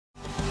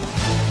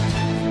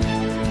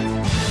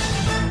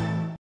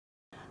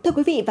Thưa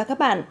quý vị và các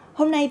bạn,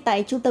 hôm nay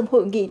tại Trung tâm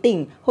Hội nghị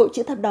tỉnh, Hội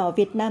Chữ Thập Đỏ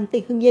Việt Nam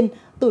tỉnh Hưng Yên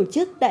tổ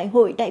chức Đại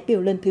hội đại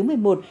biểu lần thứ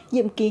 11,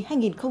 nhiệm kỳ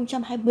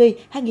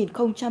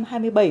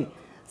 2020-2027.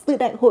 Dự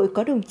đại hội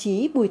có đồng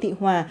chí Bùi Thị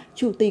Hòa,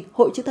 Chủ tịch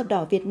Hội Chữ Thập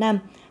Đỏ Việt Nam,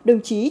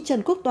 đồng chí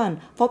Trần Quốc Toản,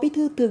 Phó Bí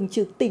thư Thường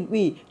trực Tỉnh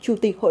ủy, Chủ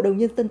tịch Hội đồng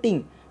Nhân dân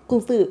tỉnh.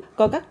 Cùng dự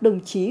có các đồng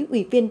chí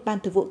Ủy viên Ban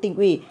Thường vụ Tỉnh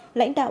ủy,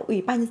 lãnh đạo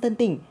Ủy ban Nhân dân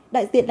tỉnh,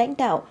 đại diện lãnh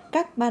đạo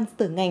các ban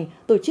sở ngành,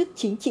 tổ chức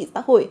chính trị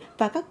xã hội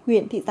và các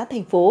huyện, thị xã,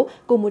 thành phố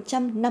cùng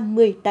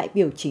 150 đại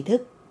biểu chính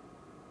thức.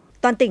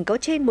 Toàn tỉnh có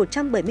trên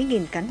 170.000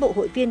 cán bộ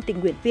hội viên, tình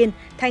nguyện viên,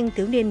 thanh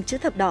thiếu niên Chữ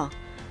Thập Đỏ.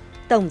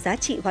 Tổng giá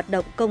trị hoạt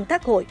động công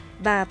tác hội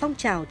và phong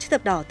trào Chữ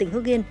Thập Đỏ tỉnh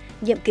Hưng Yên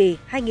nhiệm kỳ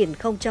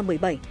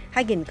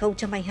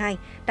 2017-2022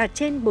 đạt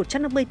trên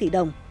 150 tỷ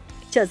đồng,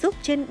 trợ giúp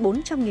trên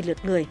 400.000 lượt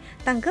người,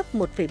 tăng gấp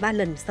 1,3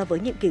 lần so với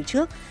nhiệm kỳ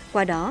trước.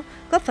 Qua đó,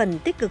 góp phần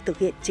tích cực thực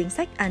hiện chính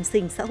sách an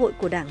sinh xã hội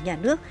của Đảng, Nhà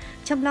nước,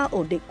 chăm lo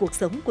ổn định cuộc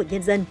sống của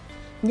nhân dân.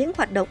 Những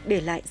hoạt động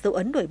để lại dấu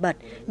ấn nổi bật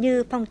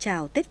như phong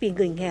trào Tết vì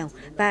người nghèo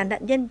và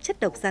nạn nhân chất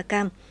độc da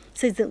cam,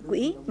 xây dựng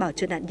quỹ bảo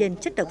trợ nạn nhân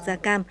chất độc da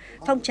cam,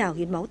 phong trào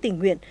hiến máu tình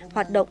nguyện,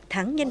 hoạt động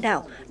tháng nhân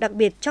đạo, đặc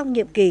biệt trong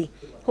nhiệm kỳ,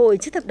 Hội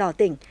Chữ Thập Đỏ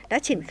tỉnh đã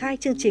triển khai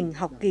chương trình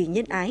học kỳ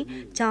nhân ái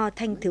cho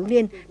thanh thiếu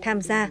niên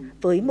tham gia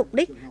với mục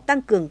đích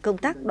tăng cường công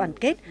tác đoàn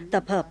kết,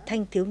 tập hợp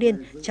thanh thiếu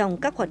niên trong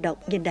các hoạt động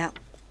nhân đạo.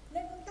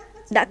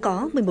 Đã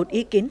có 11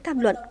 ý kiến tham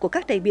luận của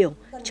các đại biểu,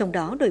 trong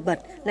đó nổi bật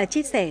là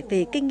chia sẻ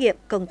về kinh nghiệm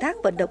công tác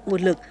vận động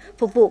nguồn lực,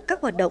 phục vụ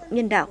các hoạt động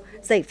nhân đạo,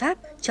 giải pháp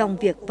trong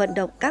việc vận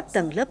động các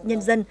tầng lớp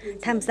nhân dân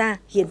tham gia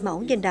hiến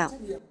máu nhân đạo.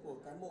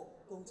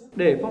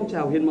 Để phong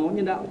trào hiến máu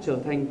nhân đạo trở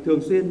thành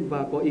thường xuyên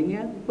và có ý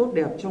nghĩa tốt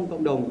đẹp trong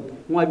cộng đồng,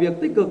 ngoài việc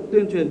tích cực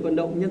tuyên truyền vận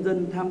động nhân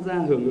dân tham gia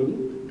hưởng ứng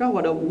các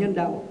hoạt động nhân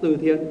đạo từ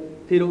thiện,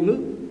 thì đội ngũ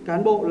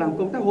cán bộ làm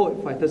công tác hội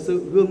phải thật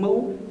sự gương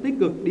mẫu, tích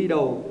cực đi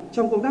đầu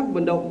trong công tác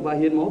vận động và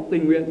hiến máu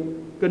tình nguyện,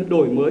 cần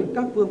đổi mới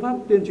các phương pháp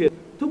tuyên truyền,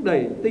 thúc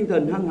đẩy tinh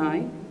thần hăng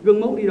hái,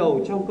 gương mẫu đi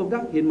đầu trong công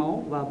tác hiến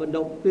máu và vận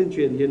động tuyên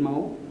truyền hiến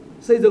máu,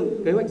 xây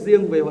dựng kế hoạch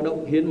riêng về hoạt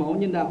động hiến máu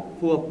nhân đạo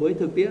phù hợp với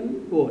thực tiễn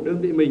của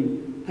đơn vị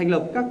mình, thành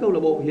lập các câu lạc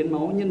bộ hiến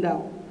máu nhân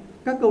đạo,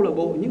 các câu lạc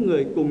bộ những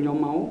người cùng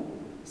nhóm máu,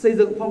 xây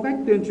dựng phong cách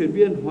tuyên truyền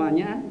viên hòa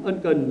nhã, ân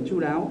cần, chu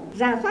đáo.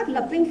 Rà soát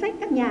lập danh sách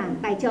các nhà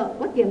tài trợ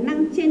có tiềm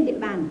năng trên địa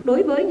bàn.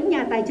 Đối với những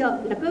nhà tài trợ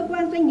là cơ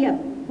quan doanh nghiệp,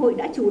 hội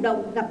đã chủ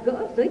động gặp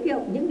gỡ, giới thiệu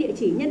những địa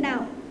chỉ nhân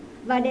đạo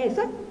và đề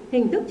xuất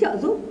hình thức trợ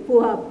giúp phù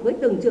hợp với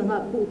từng trường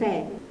hợp cụ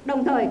thể.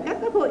 Đồng thời,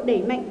 các cấp hội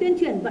đẩy mạnh tuyên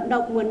truyền vận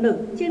động nguồn lực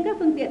trên các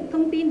phương tiện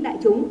thông tin đại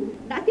chúng,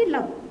 đã thiết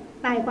lập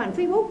tài khoản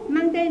Facebook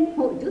mang tên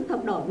Hội Chữ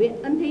Thập Đỏ huyện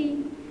Ân Thi,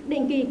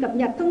 định kỳ cập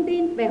nhật thông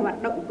tin về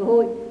hoạt động của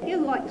hội,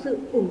 kêu gọi sự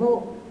ủng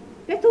hộ.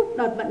 Kết thúc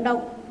đợt vận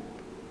động,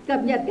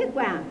 cập nhật kết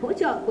quả hỗ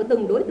trợ của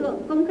từng đối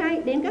tượng công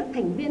khai đến các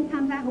thành viên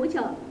tham gia hỗ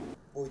trợ.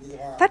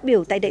 Phát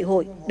biểu tại đại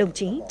hội, đồng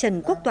chí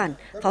Trần Quốc Toản,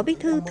 Phó Bí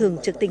thư Thường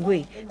trực Tỉnh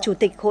ủy, Chủ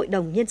tịch Hội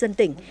đồng Nhân dân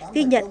tỉnh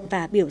ghi nhận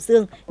và biểu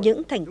dương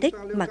những thành tích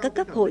mà các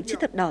cấp hội Chữ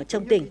Thập Đỏ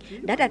trong tỉnh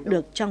đã đạt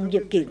được trong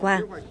nhiệm kỳ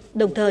qua.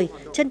 Đồng thời,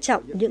 trân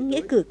trọng những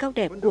nghĩa cử cao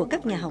đẹp của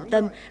các nhà hảo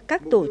tâm,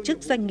 các tổ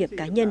chức doanh nghiệp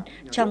cá nhân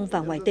trong và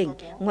ngoài tỉnh,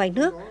 ngoài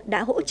nước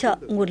đã hỗ trợ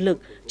nguồn lực,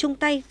 chung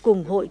tay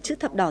cùng Hội Chữ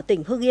Thập Đỏ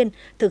tỉnh Hưng Yên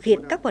thực hiện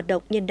các hoạt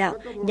động nhân đạo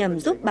nhằm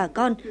giúp bà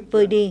con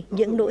vơi đi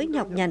những nỗi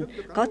nhọc nhằn,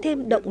 có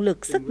thêm động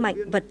lực, sức mạnh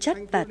vật chất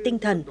và tinh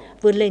thần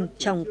vươn lên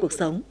trong cuộc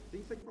sống.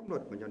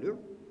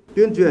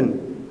 Tuyên truyền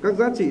các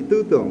giá trị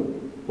tư tưởng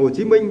Hồ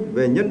Chí Minh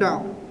về nhân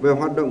đạo, về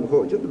hoạt động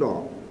Hội Chữ Thập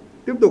Đỏ,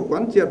 tiếp tục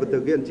quán triệt và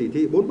thực hiện chỉ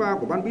thị 43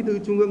 của Ban Bí thư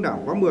Trung ương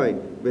Đảng khóa 10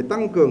 về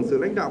tăng cường sự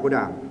lãnh đạo của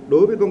Đảng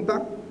đối với công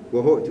tác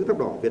của Hội Chữ Thập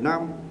Đỏ Việt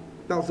Nam,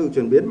 tạo sự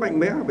chuyển biến mạnh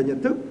mẽ về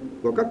nhận thức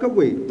của các cấp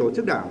ủy, tổ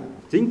chức Đảng,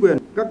 chính quyền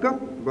các cấp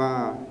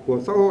và của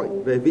xã hội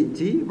về vị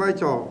trí, vai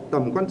trò,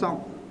 tầm quan trọng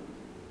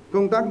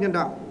công tác nhân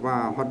đạo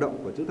và hoạt động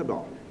của Chữ Thập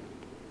Đỏ.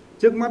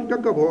 Trước mắt, các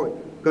cấp hội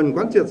cần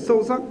quán triệt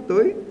sâu sắc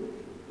tới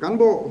cán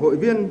bộ, hội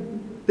viên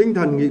tinh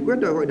thần nghị quyết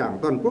Đại hội Đảng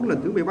toàn quốc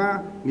lần thứ 13,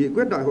 nghị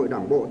quyết Đại hội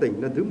Đảng bộ tỉnh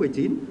lần thứ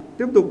 19,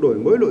 tiếp tục đổi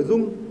mới nội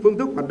dung, phương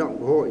thức hoạt động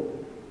của hội,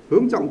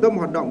 hướng trọng tâm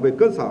hoạt động về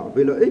cơ sở,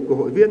 về lợi ích của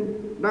hội viên,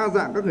 đa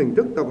dạng các hình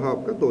thức tập hợp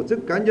các tổ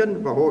chức cá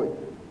nhân và hội,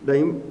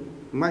 đẩy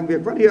mạnh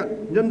việc phát hiện,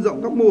 nhân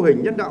rộng các mô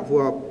hình nhân đạo phù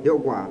hợp, hiệu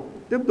quả,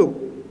 tiếp tục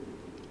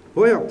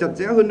phối hợp chặt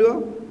chẽ hơn nữa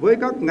với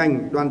các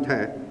ngành, đoàn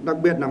thể, đặc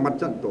biệt là Mặt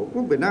trận Tổ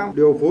quốc Việt Nam,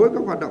 điều phối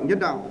các hoạt động nhân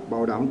đạo,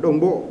 bảo đảm đồng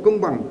bộ,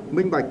 công bằng,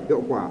 minh bạch,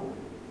 hiệu quả,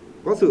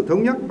 có sự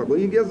thống nhất và có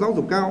ý nghĩa giáo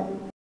dục cao.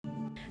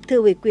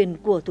 Thừa ủy quyền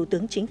của Thủ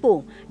tướng Chính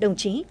phủ, đồng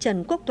chí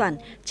Trần Quốc Toản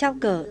trao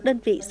cờ đơn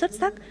vị xuất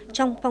sắc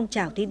trong phong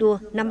trào thi đua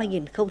năm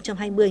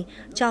 2020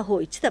 cho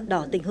Hội Chữ Thập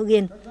Đỏ tỉnh Hưng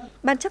Yên.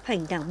 Ban chấp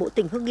hành Đảng bộ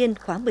tỉnh Hưng Yên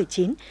khóa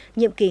 19,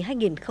 nhiệm kỳ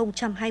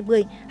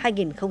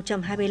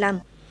 2020-2025.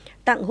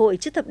 Tặng Hội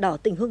Chữ Thập Đỏ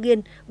tỉnh Hưng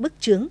Yên bức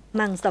chướng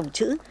mang dòng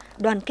chữ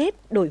đoàn kết,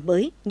 đổi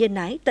mới, nhân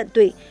ái, tận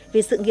tụy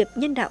vì sự nghiệp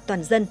nhân đạo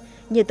toàn dân.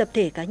 Nhiều tập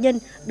thể cá nhân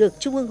được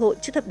Trung ương Hội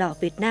Chữ Thập Đỏ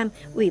Việt Nam,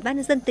 Ủy ban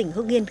Nhân dân tỉnh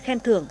Hưng Yên khen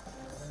thưởng.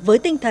 Với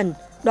tinh thần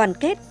đoàn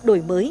kết,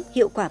 đổi mới,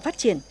 hiệu quả phát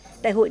triển,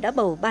 Đại hội đã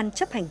bầu Ban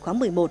chấp hành khóa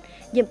 11,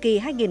 nhiệm kỳ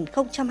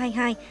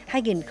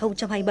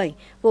 2022-2027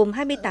 gồm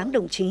 28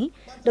 đồng chí.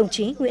 Đồng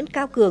chí Nguyễn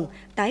Cao Cường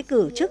tái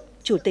cử chức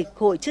Chủ tịch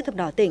Hội Chữ thập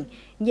đỏ tỉnh,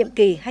 nhiệm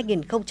kỳ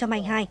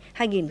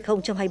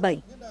 2022-2027.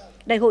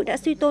 Đại hội đã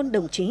suy tôn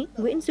đồng chí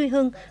Nguyễn Duy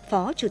Hưng,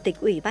 Phó Chủ tịch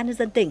Ủy ban nhân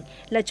dân tỉnh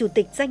là Chủ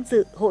tịch danh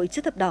dự Hội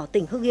Chữ thập đỏ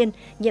tỉnh Hưng Yên,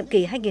 nhiệm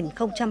kỳ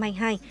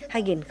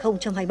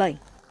 2022-2027.